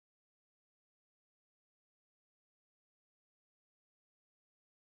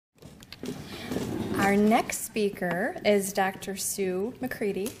Our next speaker is Dr. Sue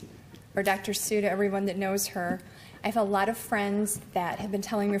McCreadie, or Dr. Sue to everyone that knows her. I have a lot of friends that have been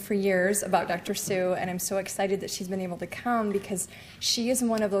telling me for years about Dr. Sue, and I'm so excited that she's been able to come because she is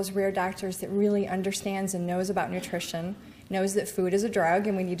one of those rare doctors that really understands and knows about nutrition, knows that food is a drug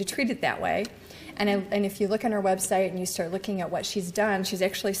and we need to treat it that way. And if you look on her website and you start looking at what she's done, she's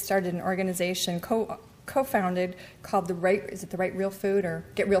actually started an organization co-founded called The Right Real Food, or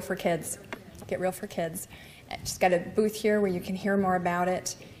Get Real for Kids. Get Real for Kids. She's got a booth here where you can hear more about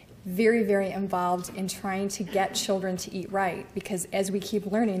it. Very, very involved in trying to get children to eat right, because as we keep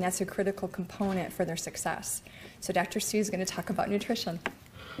learning, that's a critical component for their success. So Dr. Sue is going to talk about nutrition.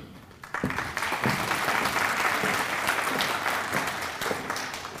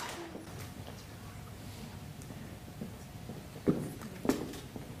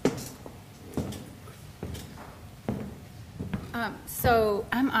 So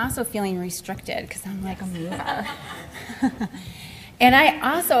I'm also feeling restricted because I'm like a mover. And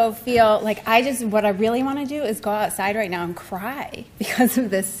I also feel like what I really want to do is go outside right now and cry because of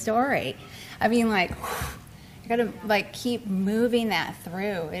this story. I mean, like, I gotta like keep moving that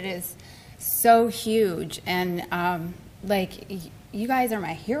through. It is so huge, and like you guys are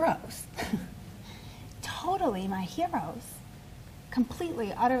my heroes. Totally my heroes.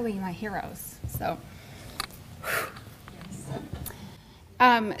 Completely, utterly my heroes. So.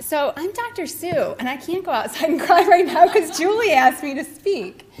 So I'm Dr. Sue, and I can't go outside and cry right now because Julie asked me to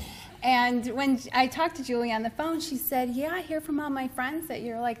speak. And when I talked to Julie on the phone, she said, yeah, I hear from all my friends that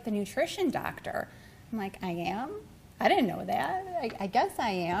you're like the nutrition doctor. I'm like, I am? I didn't know that. I guess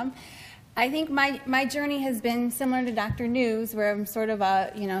I am. I think my journey has been similar to Dr. New's, where I'm sort of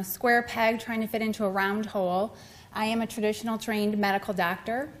a square peg trying to fit into a round hole. I am a traditional trained medical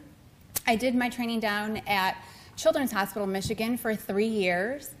doctor. I did my training down at Children's Hospital, Michigan for 3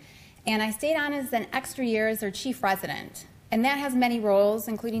 years, and I stayed on as an extra year as their chief resident. And that has many roles,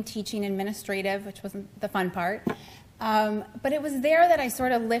 including teaching, administrative, which wasn't the fun part. But it was there that I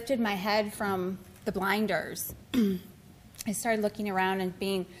sort of lifted my head from the blinders. I started looking around and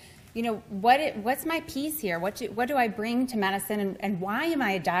being, what's my piece here? What do I bring to medicine, and why am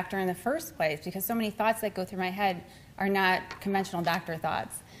I a doctor in the first place? Because so many thoughts that go through my head are not conventional doctor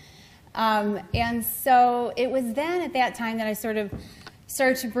thoughts. And so it was then at that time that I sort of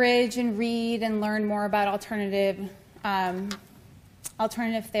started to bridge and read and learn more about alternative therapies,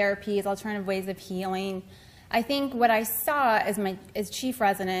 alternative ways of healing. I think what I saw as chief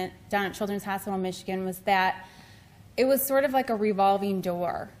resident down at Children's Hospital in Michigan was that it was sort of like a revolving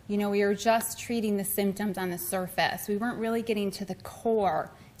door. We were just treating the symptoms on the surface. We weren't really getting to the core,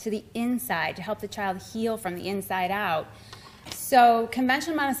 to the inside, to help the child heal from the inside out. So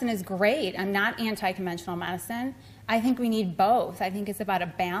conventional medicine is great. I'm not anti-conventional medicine. I think we need both. I think it's about a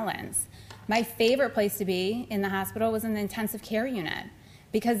balance. My favorite place to be in the hospital was in the intensive care unit,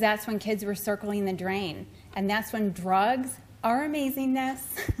 because that's when kids were circling the drain. And that's when drugs are amazingness.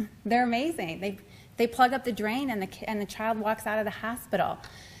 They're amazing. They plug up the drain and the child walks out of the hospital.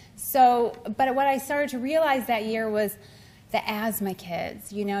 So, but what I started to realize that year was the asthma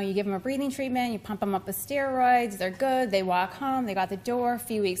kids. You give them a breathing treatment, you pump them up with steroids, they're good, they walk home, they go out the door, a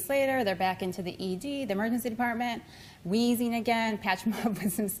few weeks later, they're back into the ED, the emergency department, wheezing again, patch them up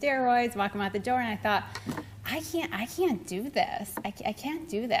with some steroids, walk them out the door, and I thought, I can't do this. I can't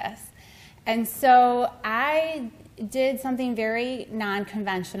do this. And so I did something very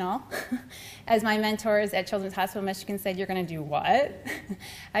non-conventional. As my mentors at Children's Hospital Michigan said, you're going to do what?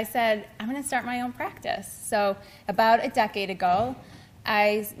 I said, I'm going to start my own practice. So about a decade ago,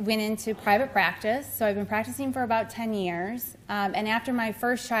 I went into private practice. So I've been practicing for about 10 years. And after my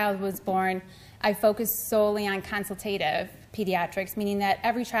first child was born, I focused solely on consultative pediatrics, meaning that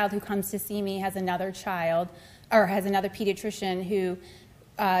every child who comes to see me has another child or has another pediatrician who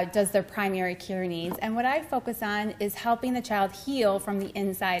does their primary care needs. And what I focus on is helping the child heal from the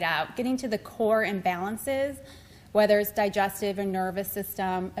inside out, getting to the core imbalances, whether it's digestive or nervous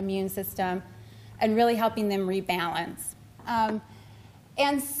system, immune system, and really helping them rebalance.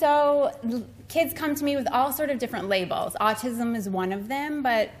 And so kids come to me with all sort of different labels. Autism is one of them,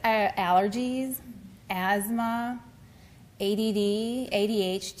 but allergies, asthma, ADD,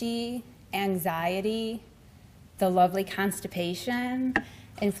 ADHD, anxiety, the lovely constipation,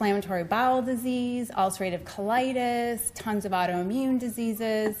 inflammatory bowel disease, ulcerative colitis, tons of autoimmune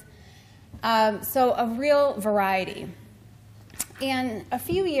diseases. So a real variety. And a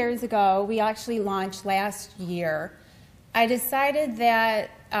few years ago, we actually launched last year, I decided that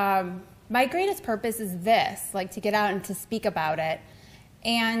my greatest purpose is this, like to get out and to speak about it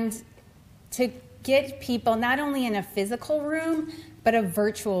and to get people not only in a physical room, but a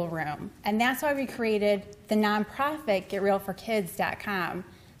virtual room. And that's why we created the nonprofit GetRealForKids.com.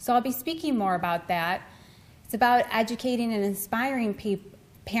 So I'll be speaking more about that. It's about educating and inspiring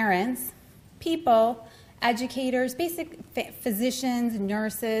parents, people, educators, basic physicians,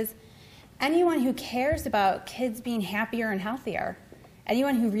 nurses, anyone who cares about kids being happier and healthier.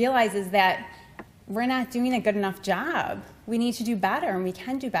 Anyone who realizes that we're not doing a good enough job. We need to do better, and we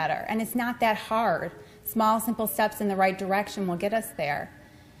can do better. And it's not that hard. Small, simple steps in the right direction will get us there.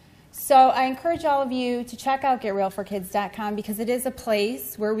 So I encourage all of you to check out GetRealForKids.com because it is a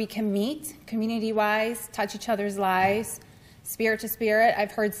place where we can meet community-wise, touch each other's lives, spirit to spirit.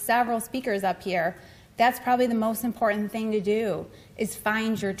 I've heard several speakers up here. That's probably the most important thing to do, is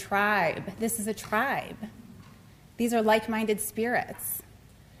find your tribe. This is a tribe. These are like-minded spirits.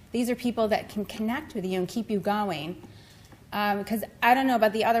 These are people that can connect with you and keep you going. Because I don't know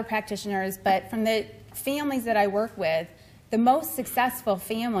about the other practitioners, but from the families that I work with, the most successful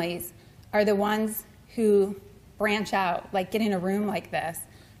families are the ones who branch out, like get in a room like this,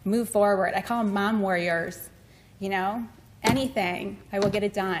 move forward. I call them mom warriors, you know? Anything, I will get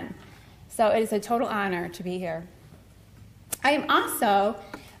it done. So it is a total honor to be here. I am also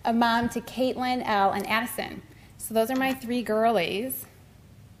a mom to Caitlin, Elle, and Addison. So those are my 3 girlies.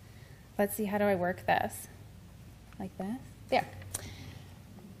 Let's see, how do I work this? Like this? There.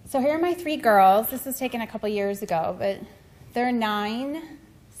 So here are my 3 girls. This was taken a couple years ago, but they're 9,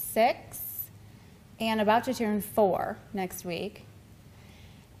 6, and about to turn 4 next week.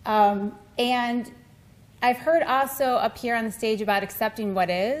 And I've heard also up here on the stage about accepting what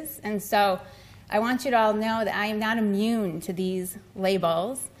is, and so I want you to all know that I am not immune to these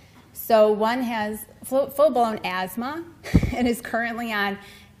labels. So one has full-blown asthma and is currently on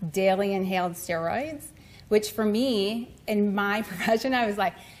daily inhaled steroids, which for me, in my profession, I was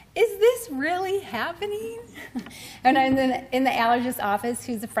like, is this really happening? And I'm in the allergist office,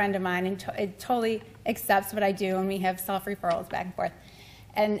 who's a friend of mine, and it totally accepts what I do, and we have self-referrals back and forth.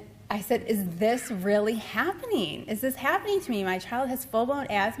 And I said, is this really happening? Is this happening to me? My child has full-blown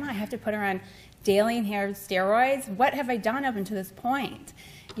asthma. I have to put her on daily inhaled steroids. What have I done up until this point?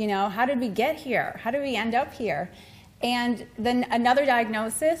 You know, how did we get here? How did we end up here? And then another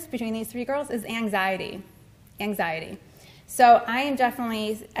diagnosis between these 3 girls is anxiety. Anxiety. So I am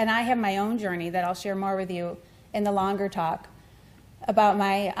definitely, and I have my own journey that I'll share more with you in the longer talk about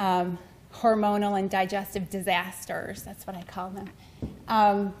my hormonal and digestive disasters. That's what I call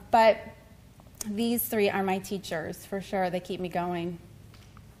them. But these 3 are my teachers, for sure. They keep me going.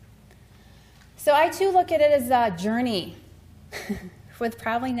 So I, too, look at it as a journey with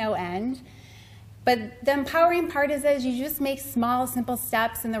probably no end. But the empowering part is that you just make small, simple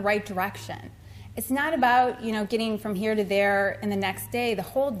steps in the right direction. It's not about, you know, getting from here to there in the next day. The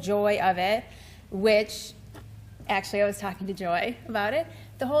whole joy of it, which actually I was talking to Joy about it,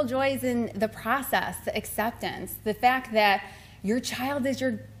 the whole joy is in the process, the acceptance, the fact that your child is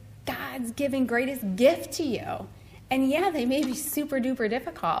your God's given greatest gift to you. And yeah, they may be super duper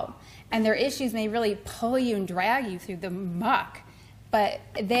difficult, and their issues may really pull you and drag you through the muck, but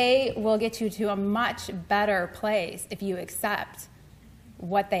they will get you to a much better place if you accept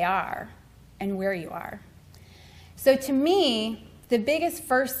what they are and where you are. So to me, the biggest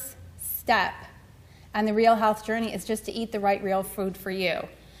first step on the real health journey is just to eat the right real food for you,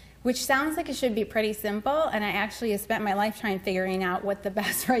 which sounds like it should be pretty simple, and I actually have spent my lifetime figuring out what the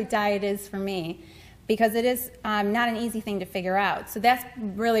best right diet is for me, because it is not an easy thing to figure out. So that's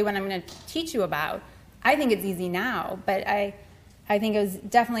really what I'm going to teach you about. I think it's easy now, but I think it was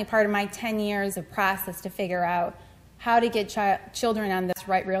definitely part of my 10 years of process to figure out how to get children on this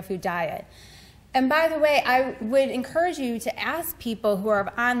right real food diet. And by the way, I would encourage you to ask people who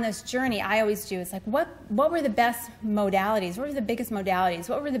are on this journey. I always do. It's like, what were the best modalities? What were the biggest modalities?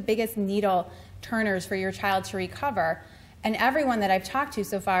 What were the biggest needle turners for your child to recover? And everyone that I've talked to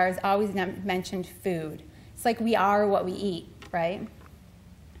so far has always mentioned food. It's like we are what we eat, right?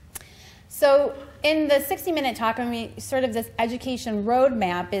 So in the 60-minute talk, I mean, sort of this education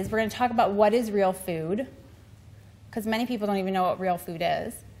roadmap is we're going to talk about what is real food, because many people don't even know what real food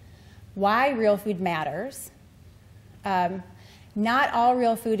is. Why real food matters. Not all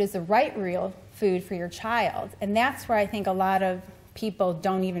real food is the right real food for your child, and that's where I think a lot of people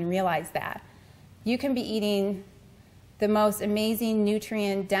don't even realize that. You can be eating the most amazing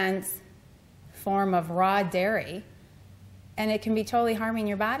nutrient-dense form of raw dairy, and it can be totally harming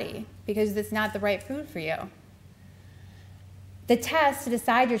your body because it's not the right food for you. The test to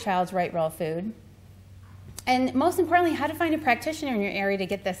decide your child's right real food, and most importantly, how to find a practitioner in your area to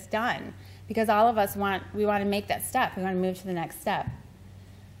get this done, because all of us want to make that step. We want to move to the next step.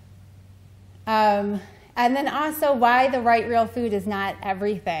 And then also why the right real food is not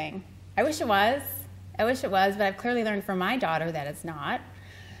everything. I wish it was. I wish it was, but I've clearly learned from my daughter that it's not.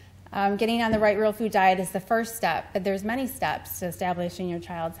 Getting on the right real food diet is the first step, but there's many steps to establishing your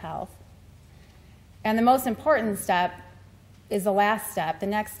child's health. And the most important step is the last step. The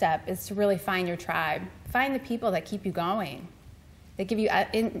next step is to really find your tribe. Find the people that keep you going, that give you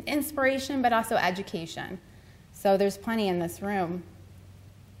inspiration, but also education. So there's plenty in this room.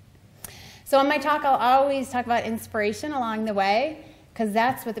 So in my talk, I'll always talk about inspiration along the way, because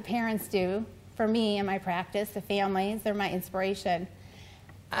that's what the parents do for me in my practice, the families, they're my inspiration.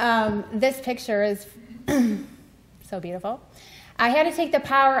 This picture is so beautiful. I had to take the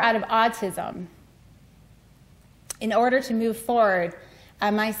power out of autism in order to move forward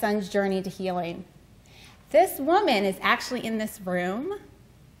on my son's journey to healing. This woman is actually in this room,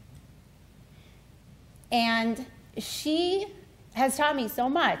 and she has taught me so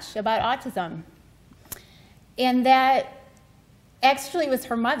much about autism. And that actually was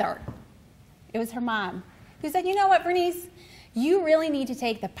her mother. It was her mom who said, you know what, Bernice, you really need to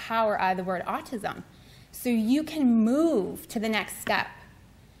take the power out of the word autism so you can move to the next step.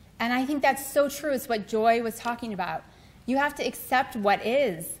 And I think that's so true. It's what Joy was talking about. You have to accept what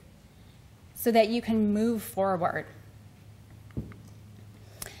is so that you can move forward.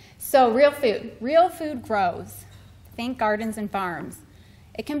 So real food. Real food grows. Think gardens and farms.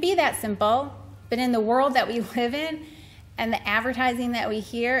 It can be that simple, but in the world that we live in and the advertising that we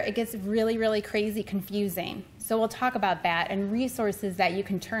hear, it gets really, really crazy confusing. So we'll talk about that and resources that you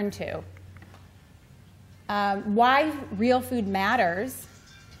can turn to. Why real food matters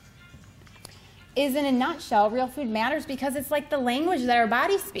is, in a nutshell, real food matters because it's like the language that our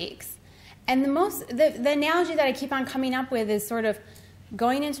body speaks. And the analogy that I keep on coming up with is sort of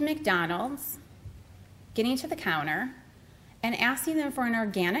going into McDonald's, getting to the counter, and asking them for an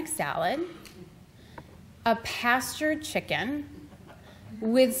organic salad, a pastured chicken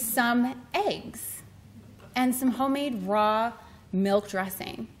with some eggs, and some homemade raw milk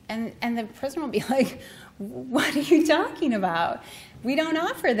dressing. And the person will be like, what are you talking about? We don't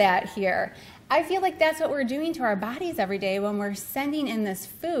offer that here. I feel like that's what we're doing to our bodies every day when we're sending in this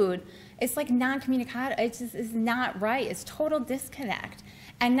food. It's like non-communicado. It just is not right. It's total disconnect.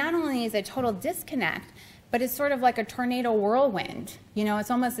 And not only is it total disconnect, but it's sort of like a tornado whirlwind. You know,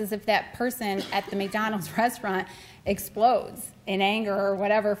 it's almost as if that person at the McDonald's restaurant explodes in anger or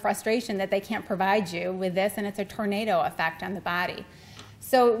whatever frustration that they can't provide you with this, and it's a tornado effect on the body.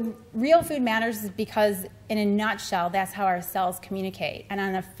 So real food matters because, in a nutshell, that's how our cells communicate. And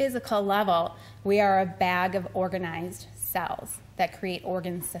on a physical level, we are a bag of organized cells that create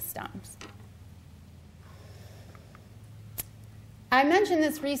organ systems. I mentioned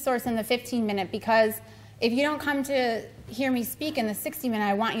this resource in the 15-minute because if you don't come to hear me speak in the 60-minute,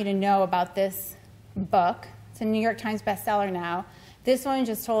 I want you to know about this book. It's a New York Times bestseller now. This one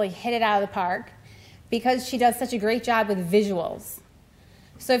just totally hit it out of the park because she does such a great job with visuals.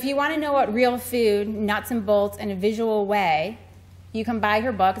 So if you want to know what real food, nuts and bolts, in a visual way, you can buy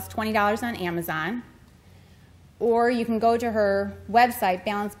her book. It's $20 on Amazon. Or you can go to her website,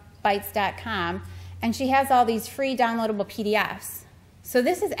 balancebites.com, and she has all these free downloadable PDFs. So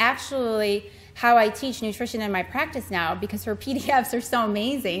this is actually how I teach nutrition in my practice now, because her PDFs are so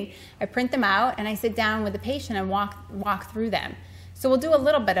amazing. I print them out, and I sit down with the patient and walk through them. So we'll do a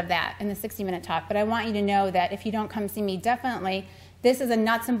little bit of that in the 60-minute talk, but I want you to know that if you don't come see me, definitely, this is a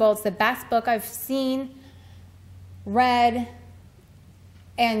nuts and bolts, the best book I've seen, read,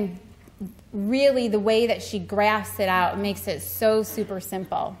 and really the way that she graphs it out makes it so super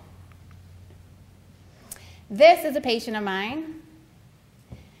simple. This is a patient of mine.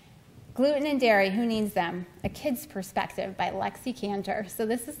 Gluten and Dairy, Who Needs Them? A Kid's Perspective by Lexi Cantor. So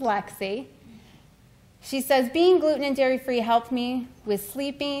this is Lexi. She says, being gluten and dairy free helped me with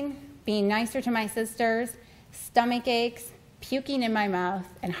sleeping, being nicer to my sisters, stomach aches, puking in my mouth,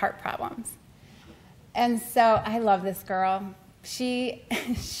 and heart problems. And so I love this girl. She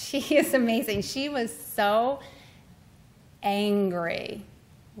is amazing. She was so angry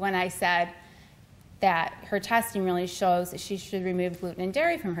when I said that her testing really shows that she should remove gluten and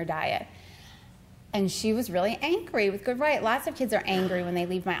dairy from her diet. And she was really angry with good right. Lots of kids are angry when they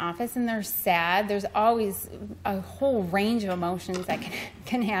leave my office, and they're sad. There's always a whole range of emotions that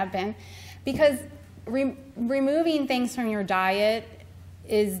can happen because removing things from your diet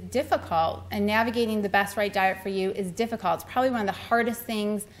is difficult, and navigating the best right diet for you is difficult. It's probably one of the hardest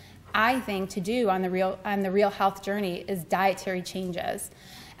things, I think, to do on the real health journey is dietary changes.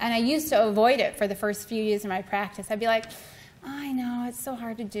 And I used to avoid it for the first few years of my practice. I'd be like, I know, it's so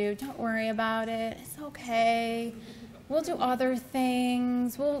hard to do. Don't worry about it. It's okay. we'll do other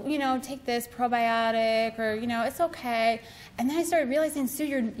things. We'll, take this probiotic or, it's okay. And then I started realizing,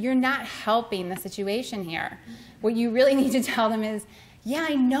 Sue, you're not helping the situation here. What you really need to tell them is, yeah,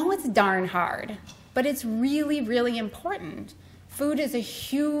 I know it's darn hard, but it's really, really important. Food is a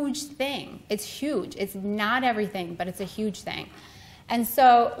huge thing. It's huge. It's not everything, but it's a huge thing. And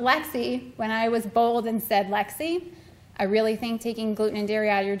so Lexi, when I was bold and said, Lexi, I really think taking gluten and dairy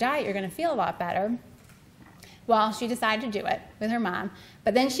out of your diet, you're going to feel a lot better. Well, she decided to do it with her mom,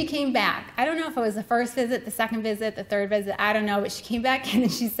 but then she came back. I don't know if it was the first visit, the second visit, the third visit, I don't know, but she came back in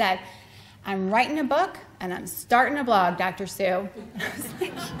and she said, I'm writing a book and I'm starting a blog, Dr. Sue. I was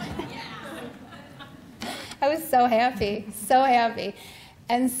like, I was so happy, so happy.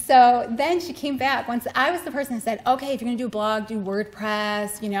 And so then she came back. Once I was the person that said, okay, if you're going to do a blog, do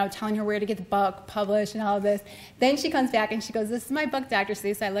WordPress, telling her where to get the book published and all of this. Then she comes back and she goes, this is my book, Dr.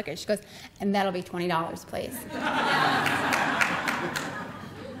 Seuss. So I look at it. She goes, and that'll be $20, please. I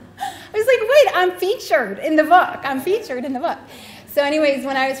was like, wait, I'm featured in the book. I'm featured in the book. So anyways,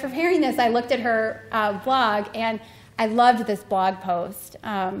 when I was preparing this, I looked at her blog, and I loved this blog post.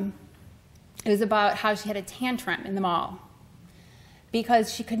 It was about how she had a tantrum in the mall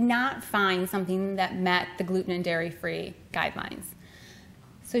because she could not find something that met the gluten and dairy-free guidelines.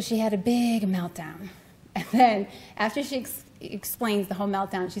 So she had a big meltdown. And then after she explains the whole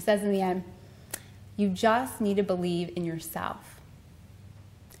meltdown, she says in the end, you just need to believe in yourself.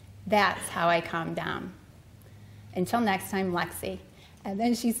 That's how I calm down. Until next time, Lexi. And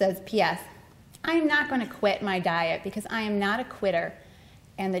then she says, P.S., I'm not going to quit my diet because I am not a quitter,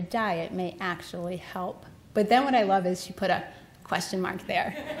 and the diet may actually help. But then what I love is she put a question mark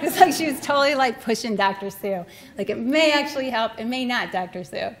there. It's like she was totally like pushing Dr. Sue. Like it may actually help, it may not, Dr.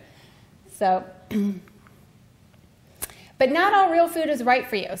 Sue. So, but not all real food is right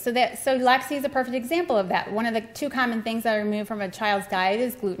for you. So Lexi is a perfect example of that. One of the two common things that are removed from a child's diet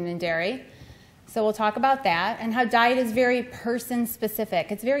is gluten and dairy. So we'll talk about that and how diet is very person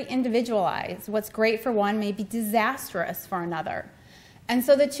specific. It's very individualized. What's great for one may be disastrous for another. And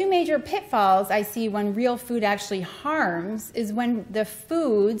so the two major pitfalls I see when real food actually harms is when the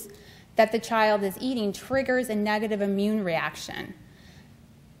foods that the child is eating triggers a negative immune reaction.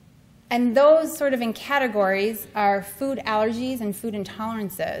 And those sort of in categories are food allergies and food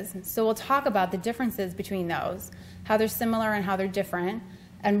intolerances. So we'll talk about the differences between those, how they're similar and how they're different.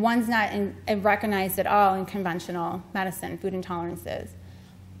 And one's not recognized at all in conventional medicine, food intolerances.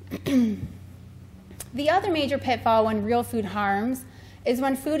 The other major pitfall when real food harms is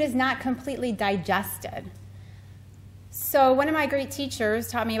when food is not completely digested. So one of my great teachers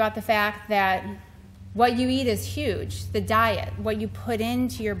taught me about the fact that what you eat is huge, the diet, what you put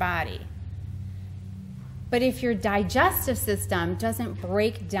into your body. But if your digestive system doesn't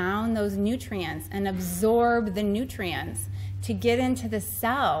break down those nutrients and absorb the nutrients to get into the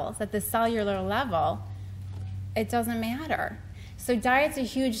cells at the cellular level, it doesn't matter. So diet's a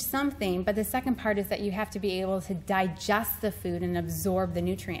huge something, but the second part is that you have to be able to digest the food and absorb the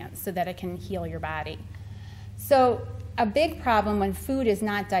nutrients so that it can heal your body. So a big problem when food is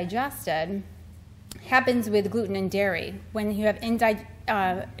not digested happens with gluten and dairy. When you have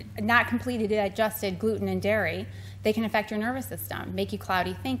not completely digested gluten and dairy, they can affect your nervous system, make you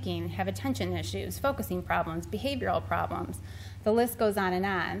cloudy thinking, have attention issues, focusing problems, behavioral problems. The list goes on.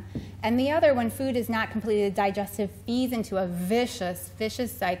 And the other, when food is not completely digested, feeds into a vicious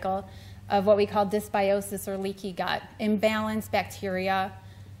cycle of what we call dysbiosis or leaky gut, imbalanced bacteria,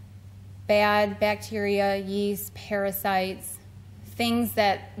 bad bacteria, yeast, parasites, things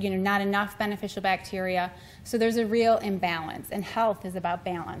that, not enough beneficial bacteria. So there's a real imbalance, and health is about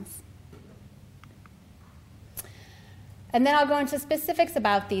balance. And then I'll go into specifics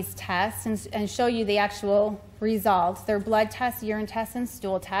about these tests and show you the actual results. They're blood tests, urine tests, and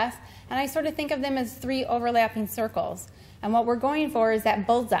stool tests. And I sort of think of them as three overlapping circles. And what we're going for is that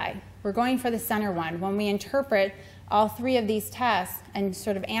bullseye. We're going for the center one. When we interpret all three of these tests and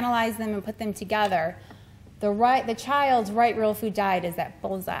sort of analyze them and put them together, the child's right real food diet is that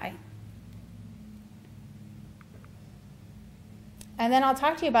bullseye. And then I'll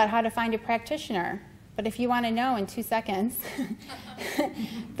talk to you about how to find a practitioner. But if you want to know in 2 seconds,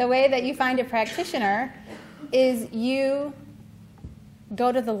 the way that you find a practitioner is you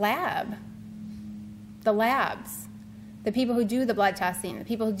go to the labs, the people who do the blood testing, the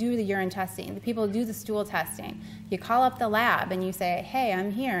people who do the urine testing, the people who do the stool testing. You call up the lab and you say, hey,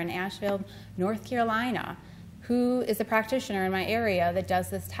 I'm here in Asheville, North Carolina. Who is a practitioner in my area that does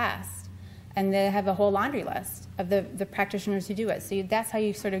this test? And they have a whole laundry list of the practitioners who do it. So that's how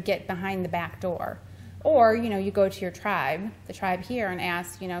you sort of get behind the back door. Or, you go to your tribe, the tribe here, and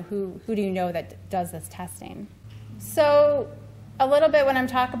ask, who do you know that does this testing? So a little bit what I'm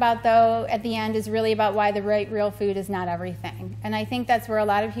talking about, though, at the end is really about why the right real food is not everything. And I think that's where a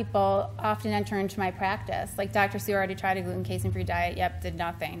lot of people often enter into my practice. Like, Dr. Sue already tried a gluten, casein-free diet. Yep, did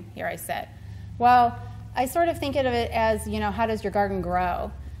nothing. Here I sit. Well, I sort of think of it as, you know, how does your garden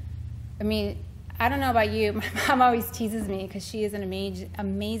grow? I mean, I don't know about you. My mom always teases me because she is an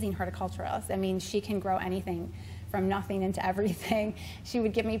amazing horticulturalist. I mean, she can grow anything from nothing into everything. She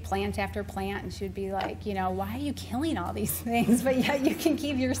would give me plant after plant, and she would be like, you know, why are you killing all these things? But yet you can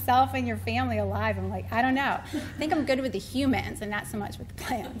keep yourself and your family alive. I'm like, I don't know. I think I'm good with the humans and not so much with the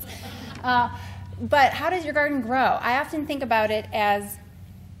plants. But how does your garden grow? I often think about it as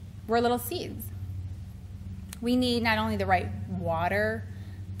we're little seeds. We need not only the right water,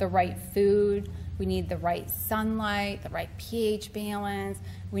 the right food, we need the right sunlight, the right pH balance.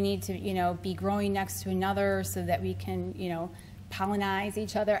 We need to, you know, be growing next to another so that we can, you know, pollinize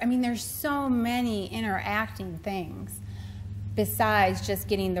each other. I mean, there's so many interacting things besides just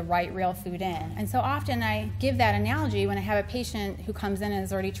getting the right real food in. And so often I give that analogy when I have a patient who comes in and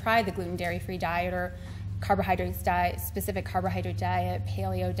has already tried the gluten dairy-free diet or carbohydrates diet, specific carbohydrate diet,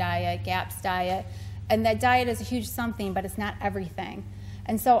 paleo diet, GAPS diet. And that diet is a huge something, but it's not everything.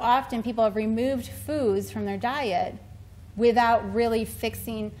 And so often people have removed foods from their diet without really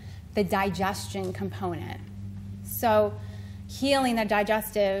fixing the digestion component. So healing the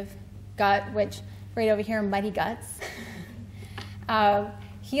digestive gut, which right over here, muddy guts,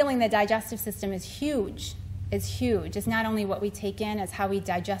 healing the digestive system is huge. It's huge. It's not only what we take in, it's how we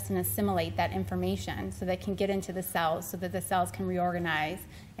digest and assimilate that information so that it can get into the cells, so that the cells can reorganize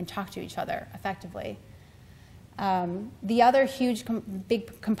and talk to each other effectively. The other huge,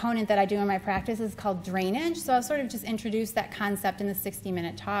 big component that I do in my practice is called drainage. So I'll sort of just introduce that concept in the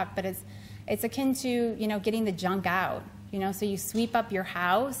 60-minute talk, but it's akin to, you know, getting the junk out. You know, so you sweep up your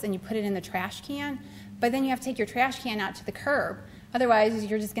house and you put it in the trash can, but then you have to take your trash can out to the curb. Otherwise,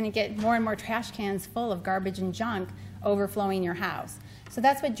 you're just going to get more and more trash cans full of garbage and junk overflowing your house. So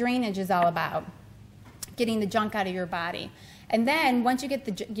that's what drainage is all about, getting the junk out of your body. And then once you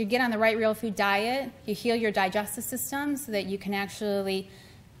get on the right real food diet, you heal your digestive system so that you can actually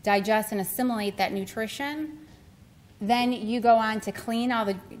digest and assimilate that nutrition. Then you go on to clean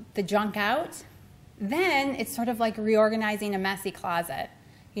all the junk out. Then it's sort of like reorganizing a messy closet.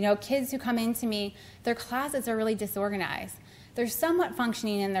 You know, kids who come into me, their closets are really disorganized. They're somewhat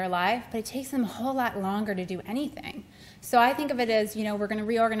functioning in their life, but it takes them a whole lot longer to do anything. So I think of it as, you know, we're going to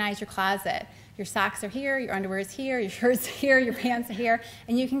reorganize your closet. Your socks are here, your underwear is here, your shirts are here, your pants are here,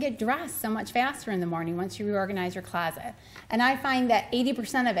 and you can get dressed so much faster in the morning once you reorganize your closet. And I find that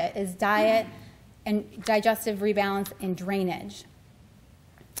 80% of it is diet and digestive rebalance and drainage.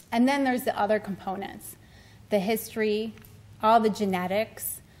 And then there's the other components, the history, all the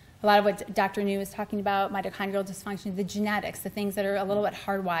genetics, a lot of what Dr. New was talking about, mitochondrial dysfunction, the genetics, the things that are a little bit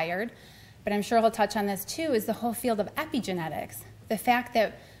hardwired. But I'm sure he'll touch on this too, is the whole field of epigenetics, the fact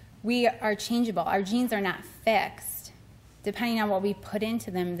that we are changeable. Our genes are not fixed. Depending on what we put into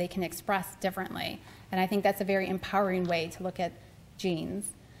them, they can express differently. And I think that's a very empowering way to look at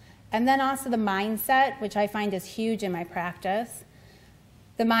genes. And then also the mindset, which I find is huge in my practice.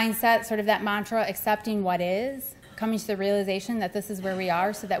 The mindset, sort of that mantra, accepting what is, coming to the realization that this is where we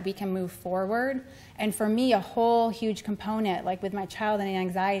are so that we can move forward. And for me, a whole huge component, like with my child and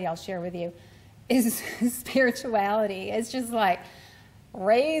anxiety I'll share with you, is spirituality. It's just like,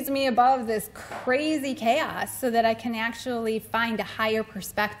 raise me above this crazy chaos so that I can actually find a higher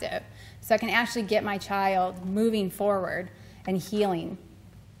perspective, so I can actually get my child moving forward and healing,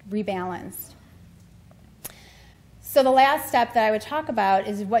 rebalanced. So the last step that I would talk about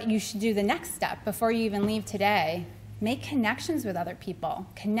is what you should do the next step before you even leave today. Make connections with other people.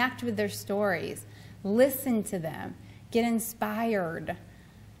 Connect with their stories. Listen to them. Get inspired.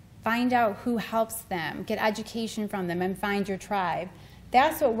 Find out who helps them. Get education from them and find your tribe.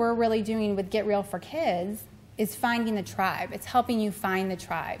 That's what we're really doing with Get Real for Kids, is finding the tribe. It's helping you find the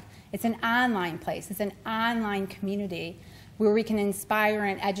tribe. It's an online place. It's an online community where we can inspire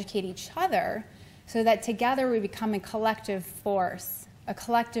and educate each other so that together we become a collective force, a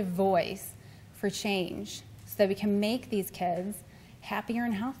collective voice for change, so that we can make these kids happier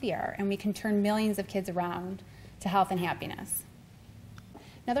and healthier, and we can turn millions of kids around to health and happiness.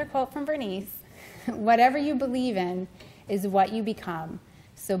 Another quote from Bernice, whatever you believe in is what you become.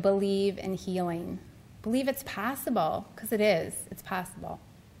 So believe in healing. Believe it's possible, because it is. It's possible.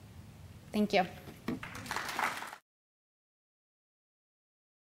 Thank you.